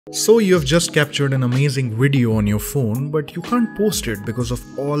So you have just captured an amazing video on your phone, but you can't post it because of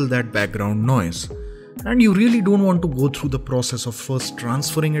all that background noise. And you really don't want to go through the process of first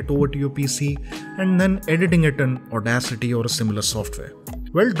transferring it over to your PC and then editing it in Audacity or a similar software.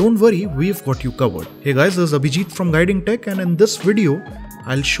 Well, don't worry, we've got you covered. Hey guys, this is Abhijit from Guiding Tech, and in this video,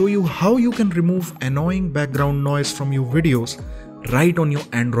 I'll show you how you can remove annoying background noise from your videos right on your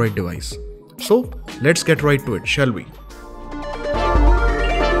Android device. So let's get right to it, shall we?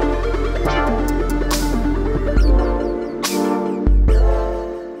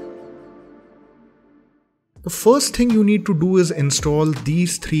 The first thing you need to do is install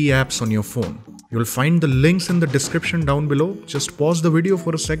these 3 apps on your phone. You'll find the links in the description down below. Just pause the video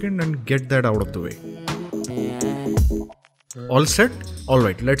for a second and get that out of the way. All set?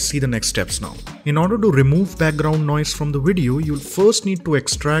 Alright, let's see the next steps now. In order to remove background noise from the video, you'll first need to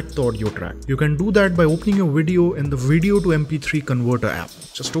extract the audio track. You can do that by opening your video in the Video to MP3 Converter app.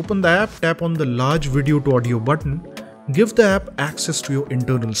 Just open the app, tap on the large video to audio button. Give the app access to your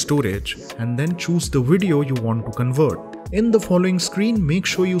internal storage and then choose the video you want to convert. In the following screen, make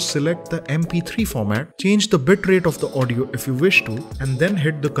sure you select the MP3 format, change the bitrate of the audio if you wish to, and then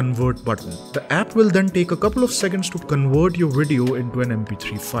hit the convert button. The app will then take a couple of seconds to convert your video into an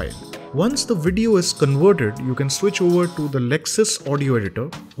MP3 file. Once the video is converted, you can switch over to the Lexis audio editor,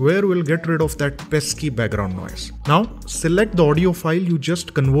 where we'll get rid of that pesky background noise. Now, select the audio file you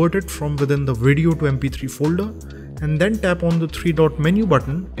just converted from within the Video to MP3 folder, and then tap on the 3-dot menu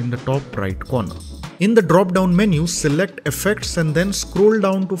button in the top right corner. In the drop-down menu, select Effects and then scroll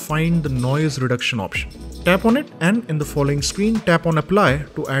down to find the Noise Reduction option. Tap on it, and in the following screen, tap on Apply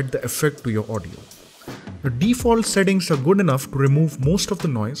to add the effect to your audio. The default settings are good enough to remove most of the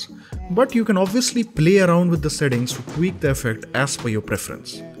noise, but you can obviously play around with the settings to tweak the effect as per your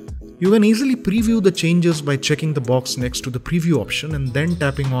preference. You can easily preview the changes by checking the box next to the preview option and then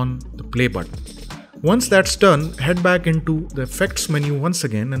tapping on the play button. Once that's done, head back into the effects menu once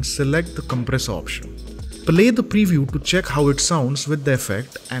again and select the compressor option. Play the preview to check how it sounds with the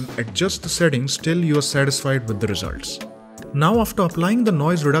effect and adjust the settings till you are satisfied with the results. Now, after applying the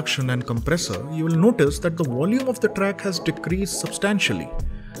noise reduction and compressor, you will notice that the volume of the track has decreased substantially.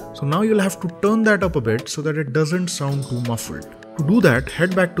 So now you'll have to turn that up a bit so that it doesn't sound too muffled. To do that,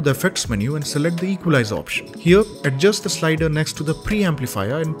 head back to the effects menu and select the equalizer option. Here, adjust the slider next to the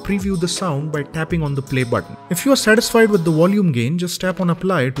preamplifier and preview the sound by tapping on the play button. If you are satisfied with the volume gain, just tap on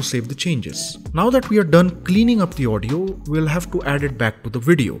apply to save the changes. Now that we are done cleaning up the audio, we'll have to add it back to the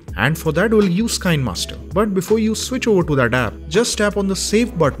video. And for that, we'll use KineMaster. But before you switch over to that app, just tap on the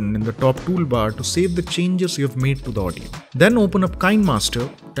save button in the top toolbar to save the changes you have made to the audio. Then open up KineMaster,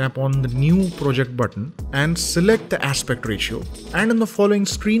 tap on the new project button and select the aspect ratio. And in the following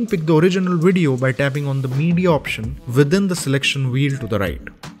screen, pick the original video by tapping on the media option within the selection wheel to the right.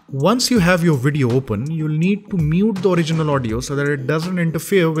 Once you have your video open, you'll need to mute the original audio so that it doesn't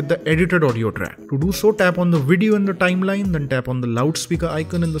interfere with the edited audio track. To do so, tap on the video in the timeline, then tap on the loudspeaker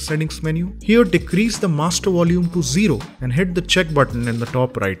icon in the settings menu. Here, decrease the master volume to 0 and hit the check button in the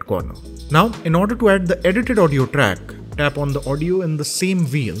top right corner. Now, in order to add the edited audio track, tap on the audio in the same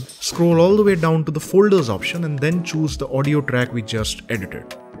wheel, scroll all the way down to the folders option and then choose the audio track we just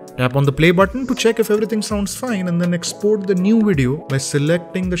edited. Tap on the play button to check if everything sounds fine and then export the new video by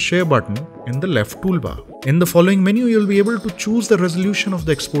selecting the share button in the left toolbar. In the following menu, you'll be able to choose the resolution of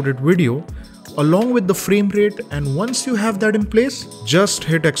the exported video along with the frame rate, and once you have that in place, just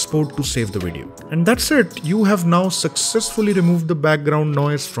hit export to save the video. And that's it, you have now successfully removed the background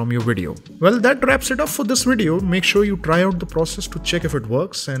noise from your video. Well, that wraps it up for this video. Make sure you try out the process to check if it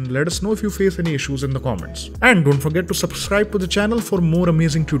works and let us know if you face any issues in the comments. And don't forget to subscribe to the channel for more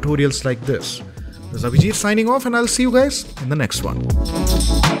amazing tutorials like this. This is Abhijit signing off, and I'll see you guys in the next one.